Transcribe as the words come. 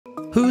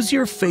Who's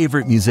your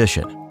favorite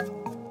musician?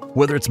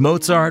 Whether it's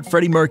Mozart,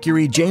 Freddie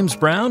Mercury, James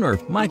Brown, or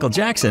Michael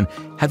Jackson,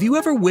 have you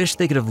ever wished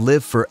they could have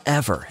lived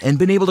forever and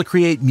been able to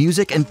create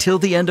music until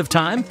the end of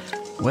time?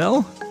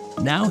 Well,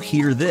 now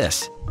hear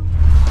this.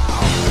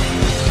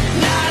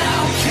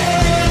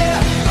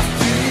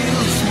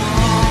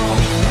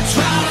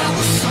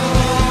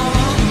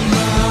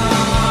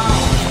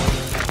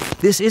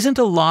 This isn't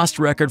a lost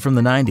record from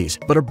the 90s,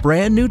 but a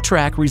brand new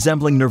track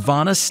resembling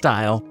Nirvana's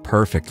style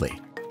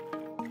perfectly.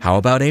 How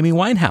about Amy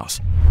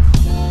Winehouse?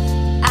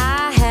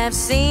 I have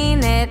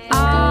seen it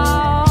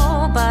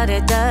all, but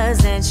it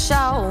doesn't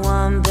show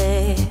one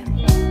bit.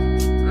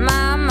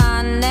 My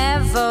mind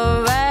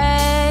never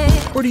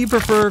read. Or do you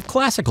prefer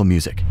classical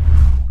music?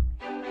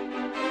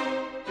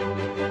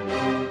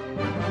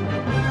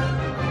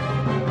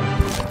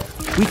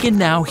 We can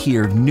now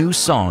hear new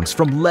songs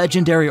from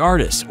legendary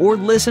artists or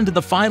listen to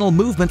the final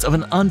movements of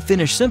an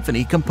unfinished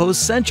symphony composed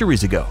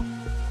centuries ago.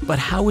 But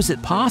how is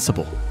it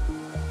possible?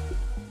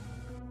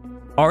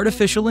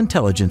 Artificial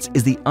intelligence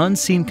is the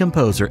unseen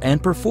composer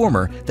and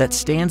performer that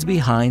stands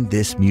behind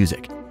this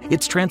music.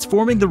 It's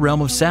transforming the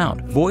realm of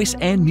sound, voice,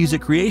 and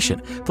music creation,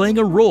 playing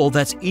a role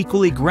that's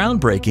equally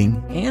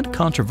groundbreaking and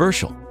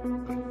controversial.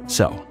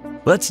 So,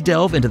 let's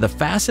delve into the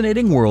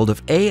fascinating world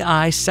of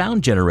AI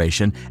sound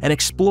generation and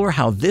explore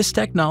how this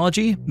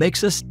technology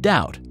makes us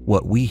doubt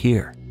what we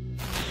hear.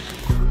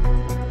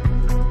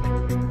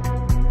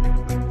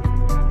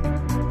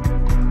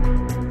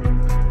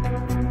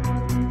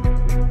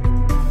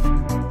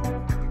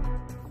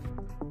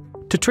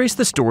 To trace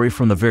the story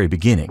from the very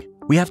beginning,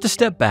 we have to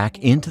step back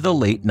into the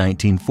late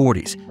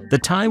 1940s, the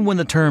time when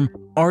the term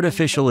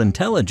artificial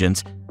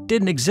intelligence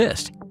didn't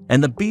exist,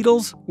 and the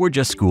Beatles were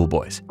just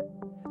schoolboys.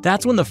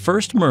 That's when the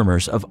first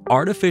murmurs of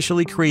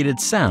artificially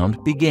created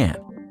sound began.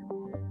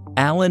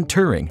 Alan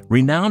Turing,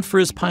 renowned for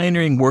his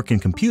pioneering work in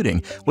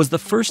computing, was the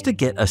first to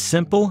get a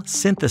simple,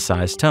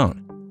 synthesized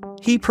tone.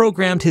 He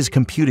programmed his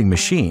computing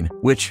machine,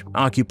 which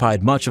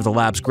occupied much of the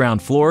lab's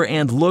ground floor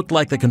and looked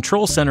like the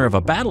control center of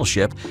a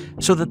battleship,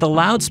 so that the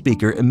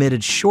loudspeaker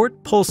emitted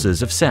short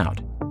pulses of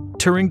sound.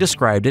 Turing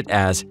described it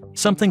as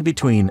something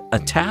between a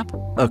tap,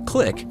 a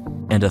click,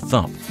 and a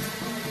thump.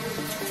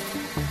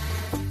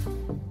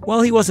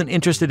 While he wasn't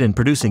interested in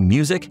producing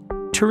music,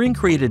 Turing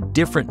created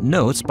different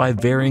notes by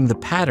varying the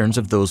patterns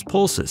of those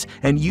pulses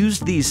and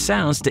used these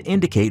sounds to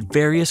indicate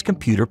various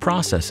computer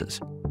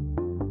processes.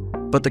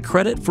 But the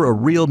credit for a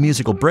real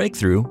musical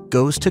breakthrough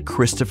goes to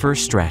Christopher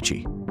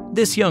Strachey.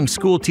 This young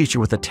school teacher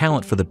with a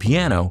talent for the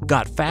piano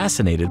got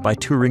fascinated by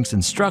Turing's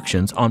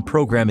instructions on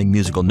programming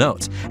musical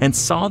notes and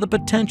saw the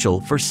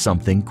potential for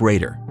something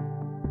greater.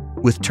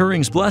 With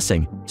Turing's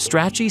blessing,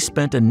 Strachey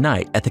spent a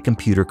night at the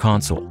computer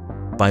console.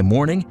 By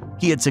morning,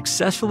 he had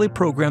successfully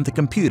programmed the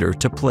computer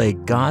to play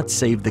God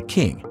Save the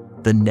King,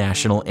 the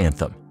national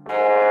anthem.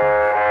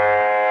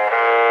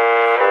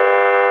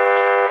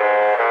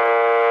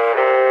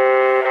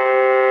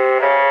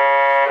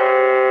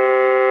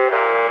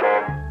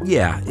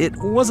 Yeah, it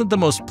wasn't the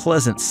most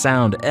pleasant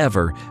sound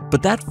ever,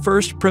 but that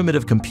first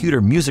primitive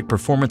computer music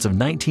performance of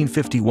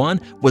 1951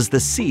 was the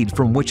seed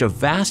from which a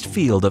vast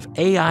field of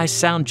AI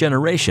sound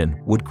generation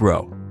would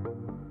grow.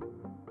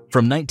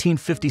 From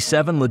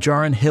 1957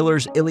 Lajarin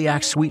Hiller's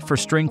Iliac Suite for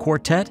String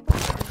Quartet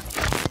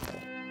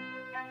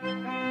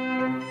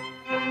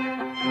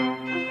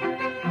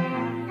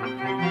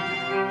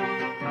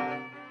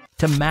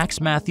to Max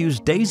Matthews'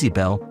 Daisy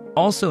Bell,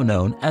 also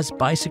known as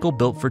Bicycle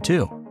Built for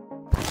Two.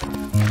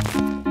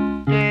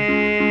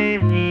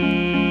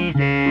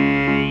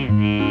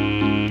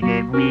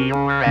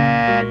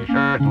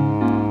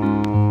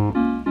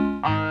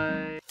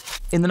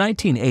 In the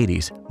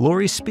 1980s,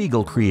 Laurie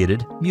Spiegel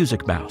created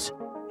Music Mouse,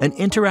 an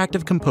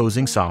interactive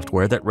composing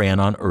software that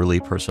ran on early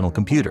personal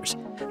computers.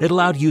 It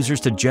allowed users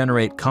to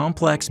generate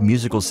complex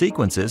musical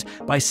sequences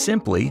by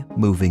simply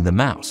moving the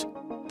mouse.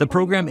 The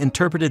program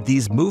interpreted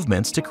these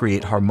movements to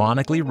create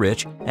harmonically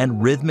rich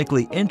and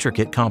rhythmically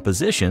intricate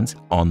compositions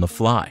on the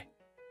fly.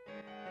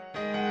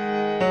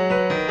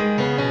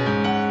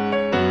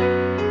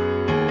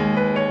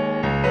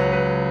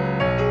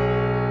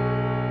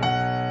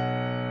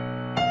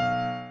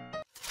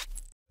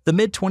 The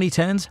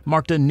mid-2010s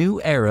marked a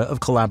new era of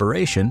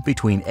collaboration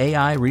between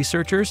AI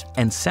researchers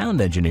and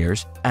sound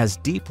engineers as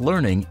deep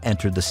learning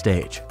entered the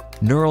stage.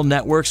 Neural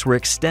networks were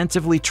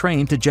extensively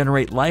trained to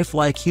generate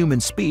lifelike human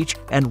speech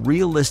and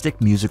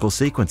realistic musical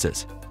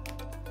sequences.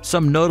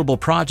 Some notable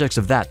projects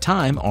of that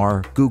time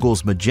are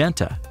Google's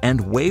Magenta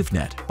and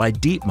WaveNet by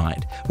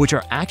DeepMind, which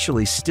are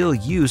actually still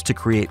used to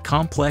create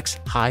complex,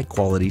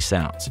 high-quality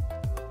sounds.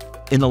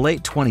 In the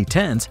late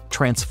 2010s,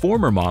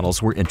 transformer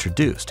models were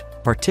introduced,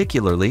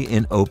 particularly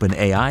in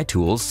OpenAI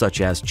tools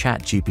such as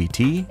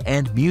ChatGPT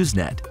and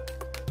MuseNet.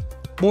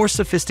 More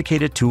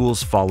sophisticated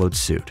tools followed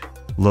suit.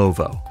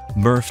 Lovo,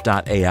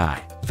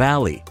 Murph.ai,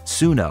 Valley,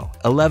 Suno,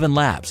 11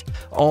 Labs,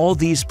 all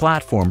these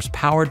platforms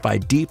powered by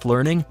deep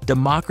learning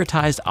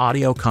democratized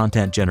audio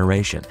content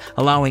generation,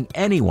 allowing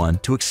anyone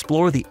to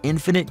explore the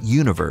infinite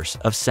universe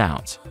of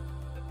sounds.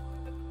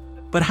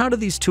 But how do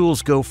these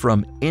tools go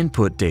from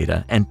input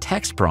data and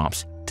text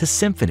prompts to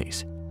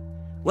symphonies?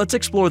 Let's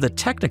explore the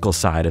technical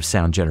side of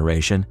sound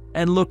generation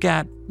and look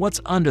at what's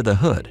under the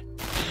hood.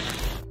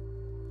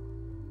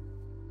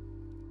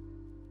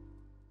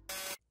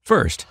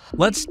 First,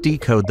 let's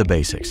decode the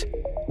basics.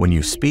 When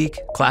you speak,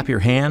 clap your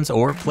hands,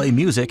 or play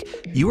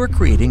music, you are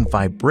creating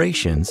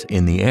vibrations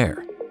in the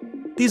air.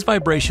 These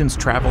vibrations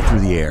travel through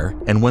the air,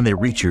 and when they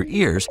reach your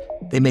ears,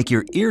 they make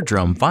your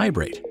eardrum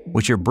vibrate,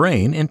 which your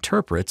brain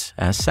interprets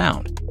as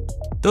sound.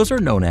 Those are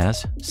known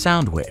as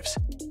sound waves.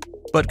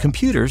 But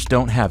computers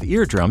don't have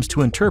eardrums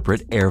to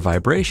interpret air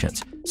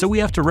vibrations, so we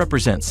have to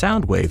represent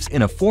sound waves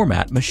in a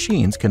format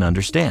machines can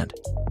understand.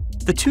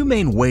 The two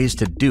main ways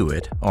to do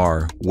it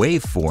are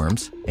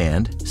waveforms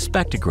and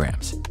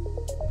spectrograms.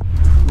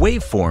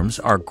 Waveforms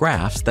are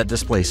graphs that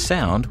display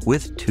sound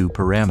with two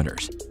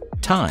parameters: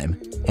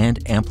 time and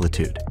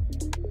amplitude.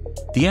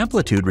 The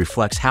amplitude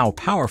reflects how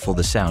powerful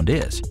the sound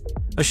is.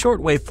 A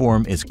short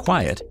waveform is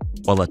quiet,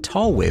 while a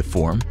tall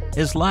waveform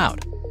is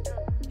loud.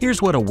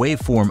 Here's what a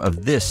waveform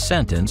of this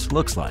sentence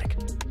looks like.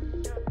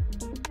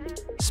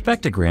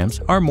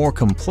 Spectrograms are more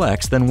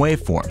complex than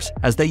waveforms,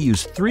 as they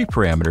use three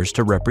parameters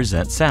to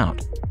represent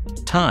sound: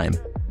 time,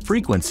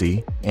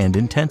 frequency, and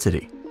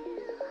intensity.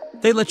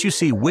 They let you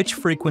see which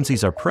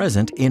frequencies are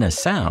present in a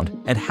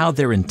sound and how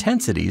their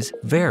intensities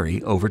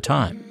vary over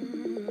time.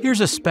 Here's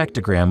a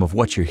spectrogram of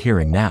what you're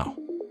hearing now.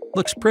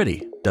 Looks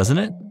pretty, doesn't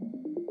it?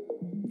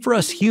 For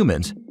us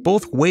humans,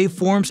 both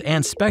waveforms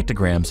and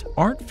spectrograms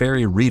aren't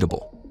very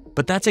readable,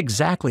 but that's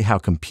exactly how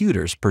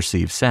computers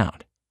perceive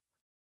sound.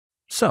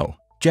 So,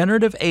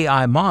 generative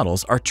AI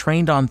models are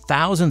trained on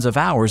thousands of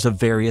hours of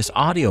various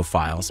audio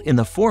files in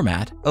the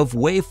format of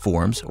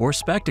waveforms or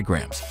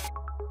spectrograms.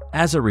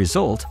 As a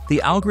result,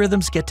 the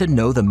algorithms get to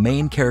know the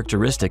main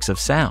characteristics of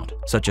sound,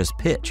 such as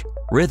pitch,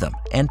 rhythm,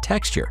 and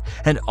texture,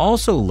 and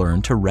also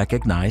learn to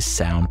recognize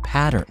sound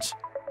patterns.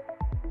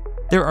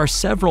 There are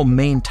several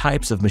main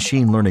types of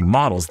machine learning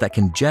models that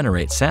can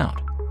generate sound.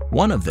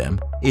 One of them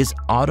is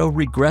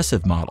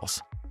autoregressive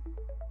models.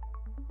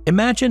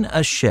 Imagine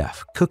a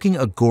chef cooking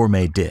a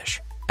gourmet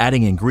dish,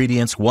 adding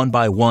ingredients one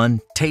by one,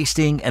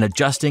 tasting and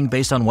adjusting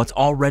based on what's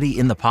already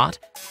in the pot.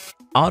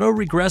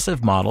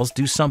 Autoregressive models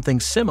do something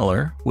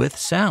similar with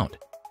sound.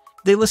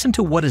 They listen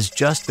to what has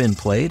just been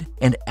played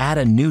and add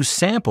a new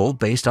sample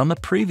based on the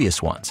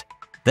previous ones.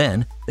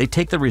 Then, they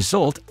take the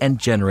result and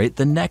generate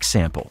the next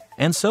sample,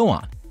 and so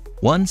on,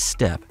 one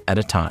step at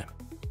a time.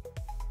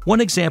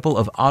 One example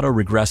of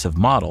autoregressive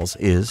models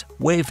is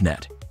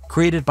WaveNet,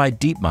 created by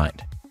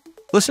DeepMind.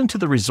 Listen to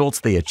the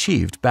results they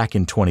achieved back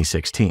in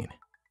 2016.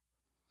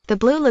 The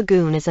Blue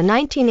Lagoon is a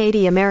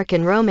 1980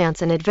 American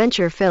romance and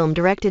adventure film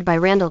directed by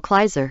Randall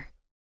Kleiser.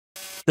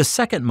 The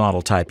second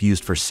model type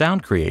used for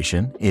sound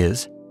creation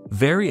is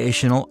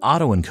variational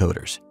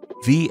autoencoders,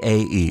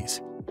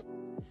 VAEs.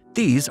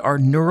 These are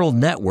neural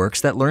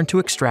networks that learn to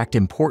extract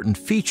important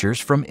features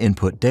from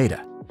input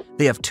data.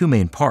 They have two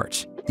main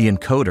parts: the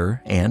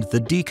encoder and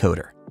the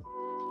decoder.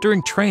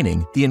 During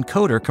training, the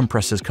encoder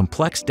compresses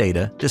complex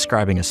data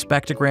describing a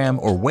spectrogram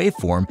or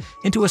waveform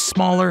into a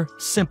smaller,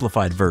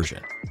 simplified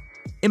version.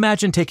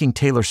 Imagine taking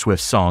Taylor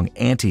Swift's song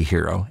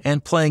 "Anti-Hero"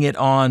 and playing it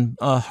on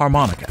a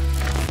harmonica.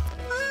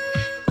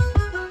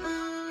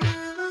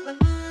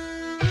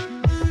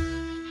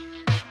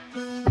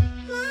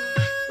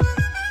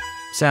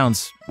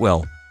 Sounds,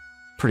 well,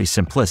 pretty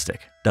simplistic,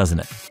 doesn't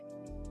it?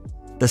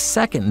 The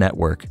second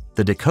network,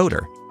 the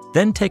decoder,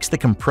 then takes the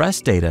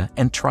compressed data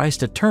and tries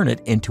to turn it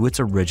into its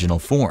original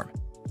form.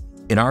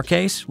 In our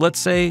case, let's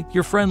say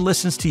your friend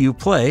listens to you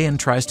play and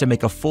tries to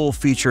make a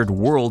full-featured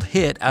world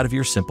hit out of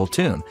your simple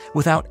tune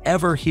without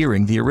ever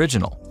hearing the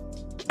original.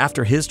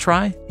 After his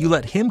try, you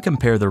let him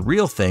compare the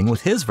real thing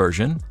with his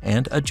version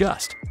and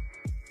adjust.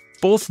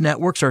 Both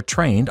networks are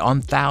trained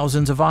on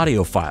thousands of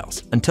audio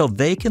files until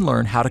they can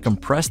learn how to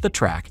compress the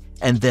track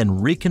and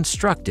then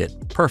reconstruct it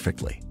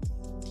perfectly.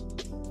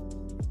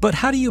 But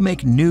how do you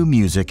make new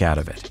music out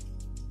of it?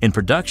 In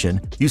production,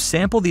 you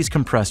sample these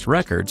compressed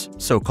records,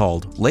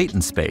 so-called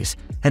latent space,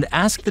 and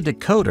ask the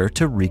decoder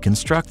to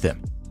reconstruct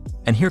them.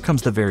 And here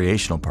comes the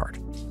variational part.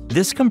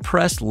 This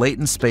compressed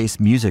latent space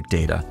music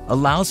data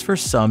allows for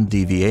some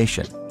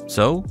deviation.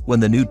 So when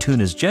the new tune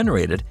is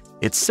generated,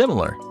 it's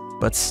similar,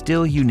 but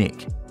still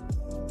unique.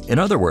 In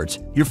other words,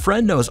 your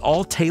friend knows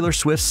all Taylor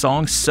Swift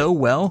songs so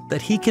well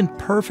that he can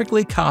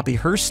perfectly copy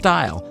her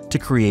style to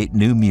create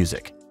new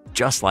music,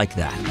 just like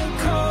that.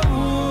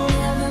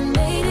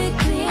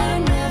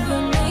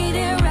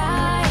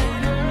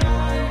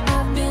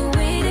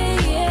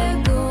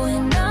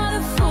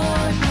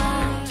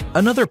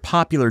 Another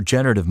popular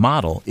generative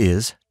model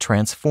is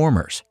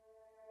transformers.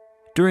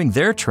 During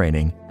their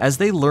training, as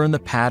they learn the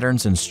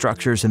patterns and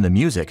structures in the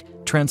music,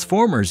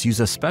 transformers use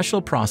a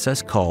special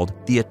process called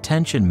the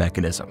attention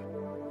mechanism.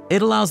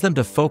 It allows them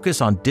to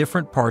focus on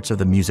different parts of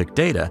the music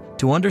data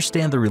to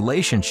understand the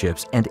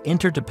relationships and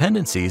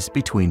interdependencies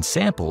between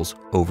samples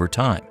over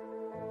time.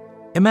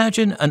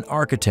 Imagine an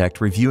architect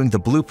reviewing the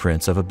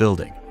blueprints of a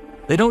building.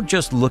 They don't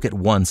just look at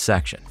one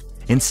section.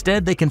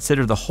 Instead, they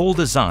consider the whole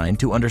design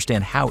to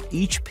understand how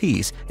each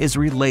piece is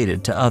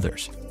related to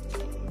others.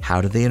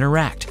 How do they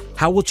interact?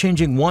 How will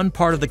changing one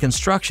part of the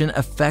construction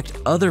affect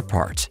other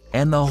parts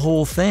and the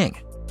whole thing?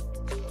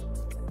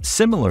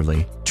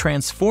 Similarly,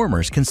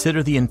 transformers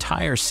consider the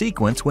entire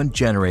sequence when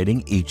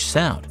generating each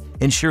sound,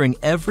 ensuring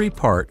every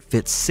part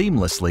fits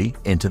seamlessly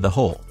into the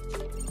whole.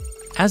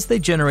 As they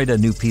generate a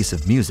new piece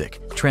of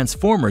music,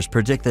 transformers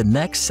predict the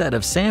next set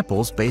of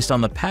samples based on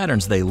the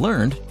patterns they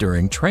learned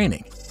during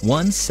training,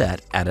 one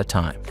set at a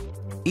time.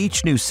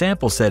 Each new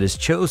sample set is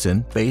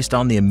chosen based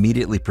on the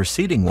immediately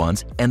preceding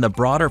ones and the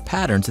broader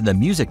patterns in the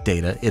music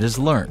data it has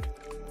learned.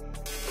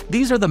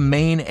 These are the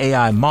main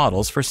AI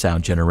models for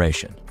sound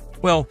generation.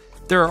 Well,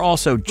 there are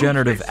also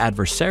generative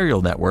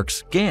adversarial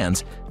networks,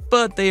 GANs,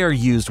 but they are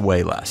used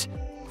way less.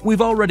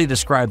 We've already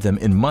described them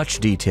in much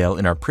detail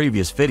in our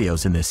previous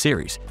videos in this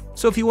series,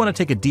 so if you want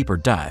to take a deeper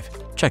dive,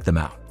 check them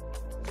out.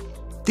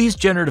 These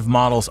generative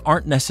models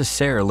aren't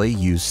necessarily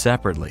used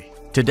separately.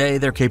 Today,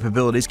 their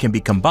capabilities can be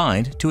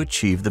combined to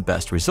achieve the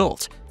best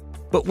results.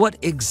 But what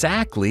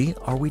exactly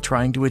are we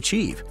trying to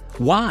achieve?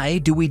 Why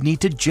do we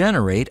need to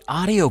generate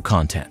audio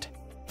content?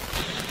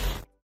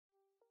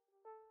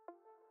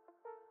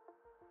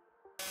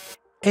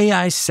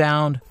 AI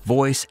sound,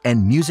 voice,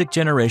 and music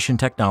generation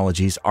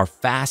technologies are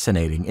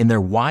fascinating in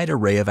their wide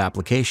array of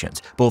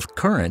applications, both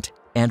current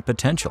and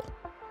potential.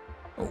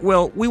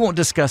 Well, we won't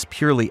discuss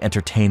purely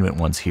entertainment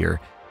ones here.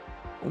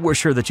 We're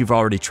sure that you've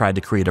already tried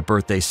to create a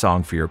birthday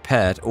song for your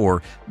pet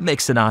or make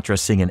Sinatra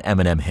sing an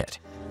Eminem hit.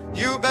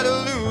 You better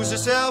lose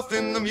yourself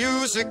in the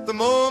music the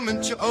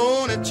moment you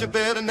own it. You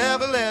better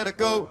never let it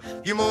go.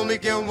 You only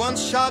get one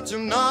shot, do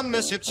not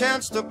miss your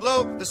chance to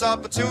blow. This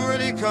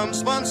opportunity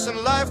comes once in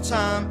a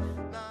lifetime.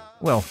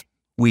 Well,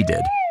 we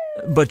did.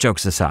 But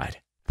jokes aside.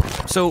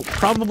 So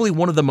probably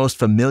one of the most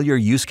familiar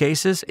use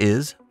cases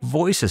is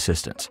voice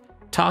assistants.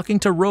 Talking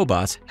to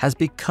robots has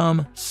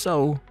become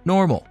so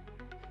normal.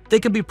 They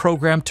can be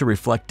programmed to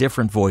reflect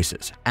different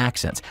voices,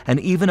 accents, and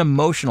even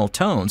emotional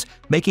tones,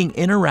 making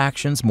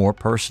interactions more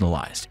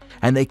personalized,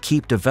 and they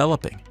keep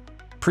developing.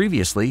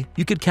 Previously,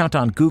 you could count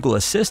on Google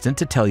Assistant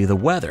to tell you the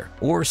weather,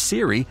 or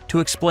Siri to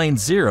explain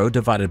 0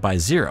 divided by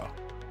 0.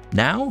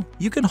 Now,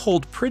 you can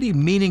hold pretty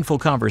meaningful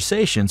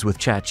conversations with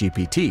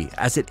ChatGPT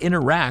as it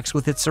interacts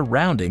with its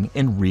surrounding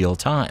in real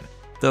time.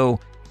 Though,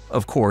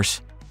 of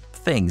course,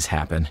 things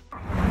happen.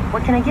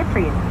 What can I get for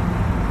you?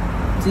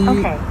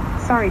 Okay,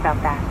 sorry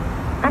about that.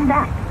 I'm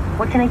back.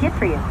 What can I get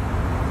for you?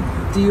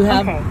 Do you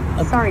have...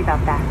 Okay, sorry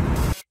about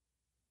that.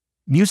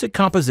 Music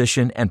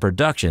composition and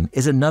production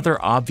is another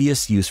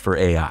obvious use for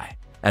AI.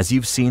 As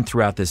you've seen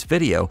throughout this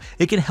video,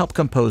 it can help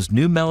compose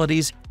new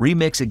melodies,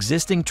 remix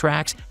existing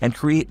tracks, and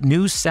create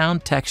new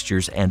sound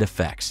textures and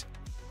effects.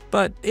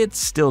 But it's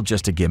still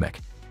just a gimmick.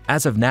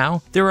 As of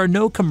now, there are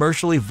no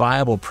commercially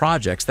viable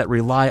projects that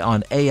rely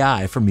on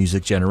AI for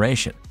music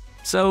generation.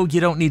 So you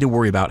don't need to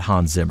worry about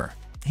Hans Zimmer.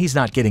 He's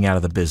not getting out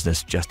of the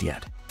business just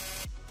yet.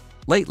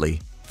 Lately,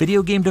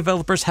 video game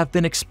developers have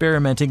been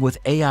experimenting with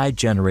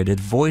AI-generated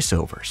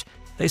voiceovers.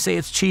 They say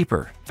it's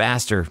cheaper,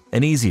 faster,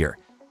 and easier.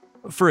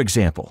 For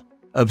example,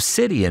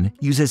 Obsidian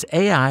uses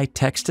AI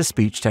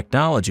text-to-speech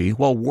technology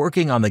while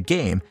working on the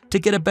game to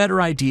get a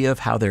better idea of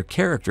how their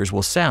characters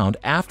will sound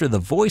after the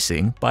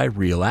voicing by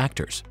real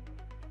actors.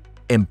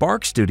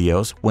 Embark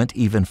Studios went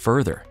even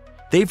further.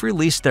 They've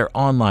released their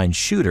online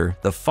shooter,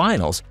 The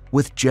Finals,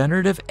 with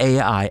generative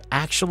AI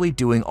actually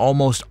doing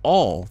almost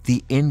all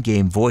the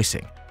in-game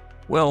voicing.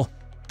 Well,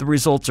 the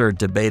results are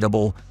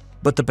debatable,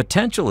 but the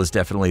potential is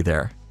definitely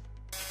there.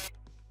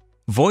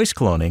 Voice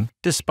cloning,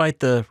 despite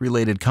the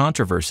related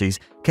controversies,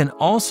 can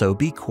also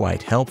be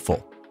quite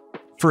helpful.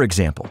 For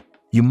example,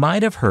 you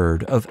might have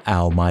heard of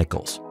Al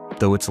Michaels,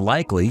 though it's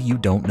likely you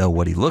don't know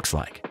what he looks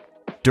like.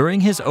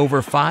 During his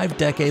over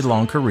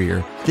 5-decade-long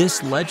career,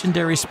 this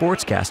legendary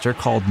sportscaster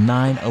called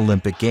 9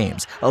 Olympic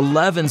Games,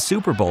 11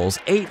 Super Bowls,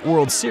 8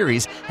 World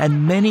Series,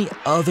 and many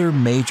other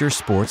major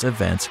sports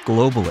events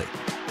globally.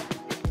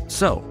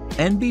 So,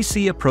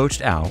 NBC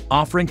approached Al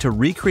offering to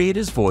recreate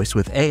his voice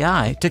with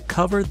AI to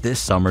cover this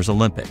summer's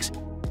Olympics.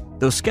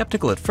 Though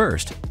skeptical at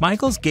first,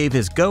 Michaels gave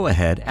his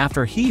go-ahead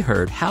after he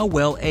heard how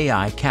well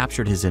AI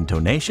captured his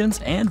intonations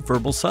and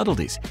verbal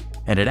subtleties,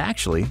 and it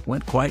actually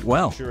went quite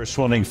well. You're a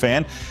swimming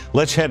fan.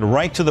 Let's head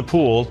right to the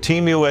pool.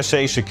 Team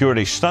USA secured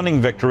a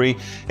stunning victory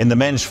in the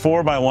men's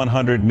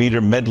 4x100 meter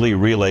medley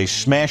relay,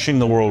 smashing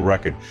the world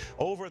record.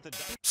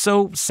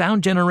 So,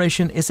 sound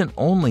generation isn't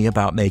only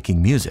about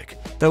making music.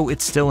 Though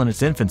it's still in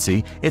its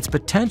infancy, its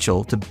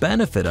potential to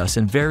benefit us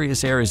in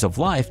various areas of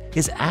life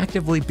is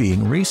actively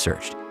being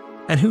researched.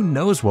 And who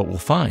knows what we'll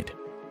find?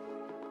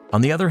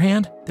 On the other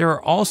hand, there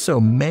are also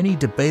many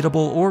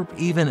debatable or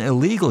even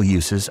illegal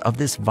uses of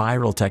this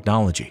viral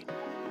technology.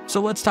 So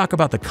let's talk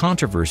about the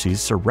controversies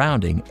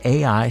surrounding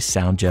AI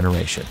sound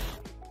generation.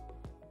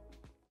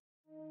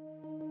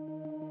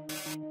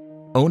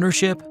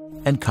 Ownership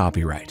and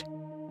copyright.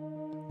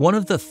 One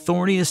of the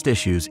thorniest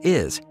issues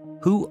is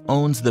who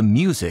owns the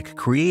music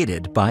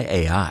created by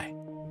AI.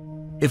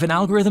 If an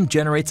algorithm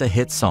generates a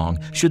hit song,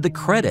 should the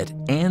credit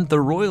and the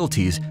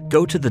royalties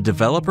go to the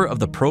developer of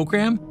the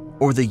program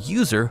or the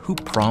user who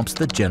prompts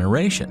the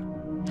generation?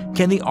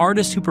 Can the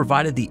artist who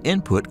provided the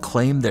input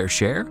claim their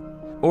share?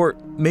 Or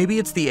maybe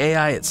it's the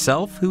AI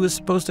itself who is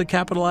supposed to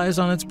capitalize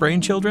on its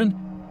brainchildren?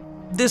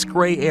 This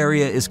gray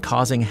area is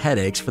causing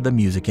headaches for the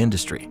music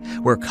industry,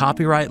 where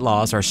copyright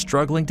laws are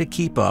struggling to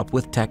keep up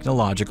with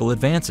technological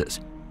advances.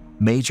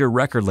 Major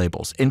record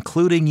labels,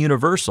 including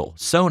Universal,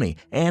 Sony,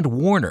 and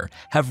Warner,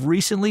 have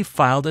recently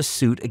filed a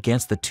suit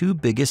against the two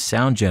biggest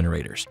sound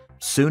generators,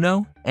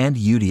 Suno and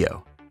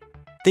Udio.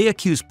 They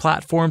accuse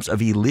platforms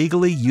of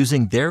illegally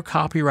using their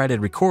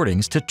copyrighted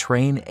recordings to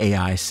train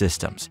AI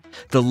systems.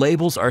 The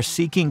labels are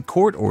seeking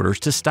court orders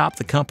to stop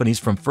the companies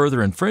from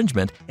further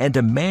infringement and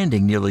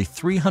demanding nearly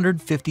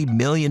 $350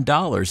 million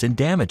in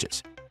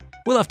damages.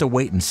 We'll have to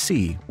wait and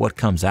see what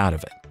comes out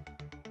of it.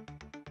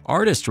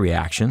 Artist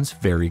reactions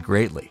vary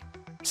greatly.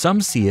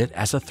 Some see it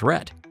as a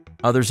threat,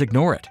 others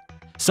ignore it.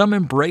 Some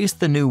embrace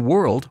the new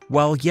world,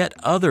 while yet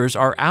others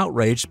are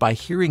outraged by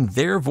hearing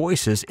their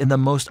voices in the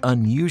most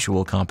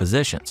unusual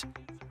compositions.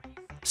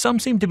 Some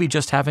seem to be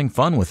just having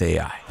fun with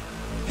AI.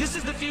 This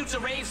is the future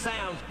rave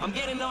sound. I'm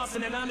getting lost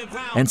in an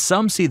underground. And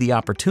some see the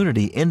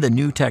opportunity in the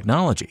new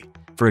technology.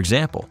 For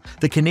example,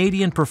 the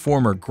Canadian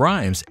performer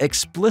Grimes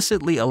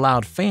explicitly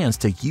allowed fans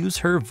to use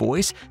her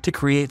voice to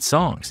create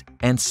songs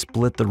and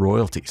split the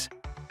royalties.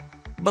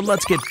 But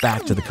let's get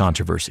back to the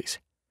controversies.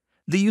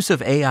 The use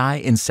of AI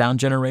in sound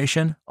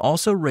generation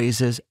also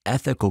raises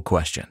ethical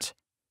questions.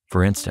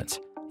 For instance,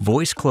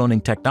 voice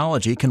cloning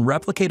technology can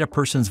replicate a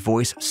person's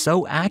voice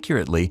so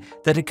accurately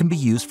that it can be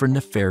used for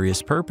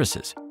nefarious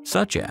purposes,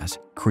 such as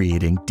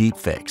creating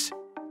deepfakes.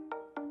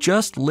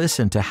 Just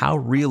listen to how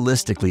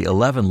realistically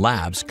 11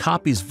 Labs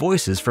copies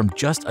voices from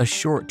just a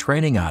short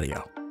training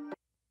audio.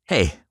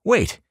 Hey,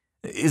 wait,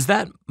 is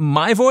that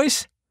my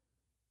voice?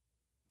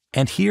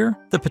 And here,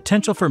 the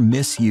potential for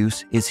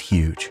misuse is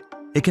huge.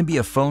 It can be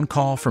a phone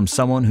call from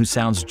someone who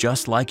sounds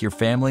just like your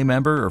family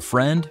member or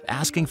friend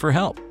asking for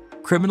help.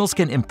 Criminals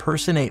can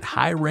impersonate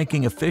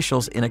high-ranking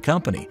officials in a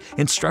company,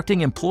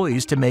 instructing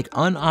employees to make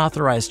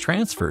unauthorized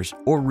transfers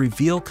or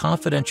reveal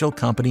confidential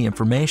company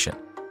information.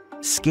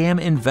 Scam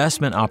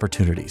investment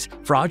opportunities,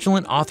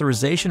 fraudulent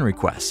authorization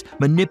requests,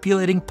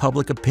 manipulating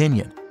public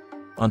opinion.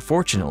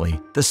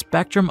 Unfortunately, the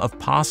spectrum of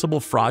possible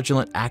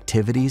fraudulent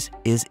activities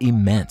is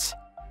immense.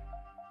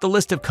 The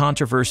list of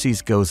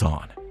controversies goes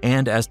on,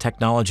 and as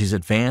technologies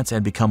advance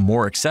and become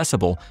more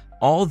accessible,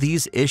 all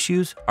these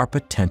issues are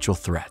potential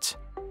threats.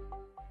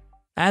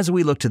 As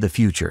we look to the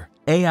future,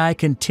 AI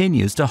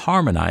continues to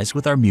harmonize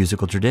with our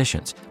musical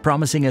traditions,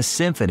 promising a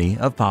symphony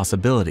of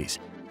possibilities,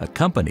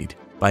 accompanied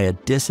by a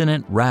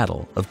dissonant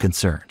rattle of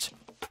concerns.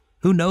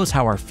 Who knows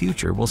how our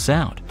future will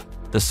sound?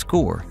 The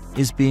score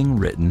is being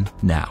written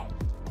now.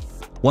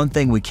 One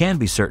thing we can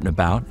be certain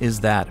about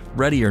is that,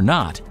 ready or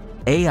not,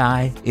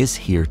 AI is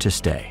here to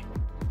stay.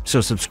 So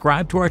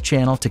subscribe to our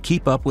channel to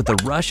keep up with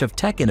the rush of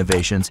tech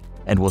innovations,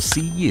 and we'll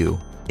see you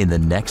in the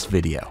next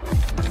video.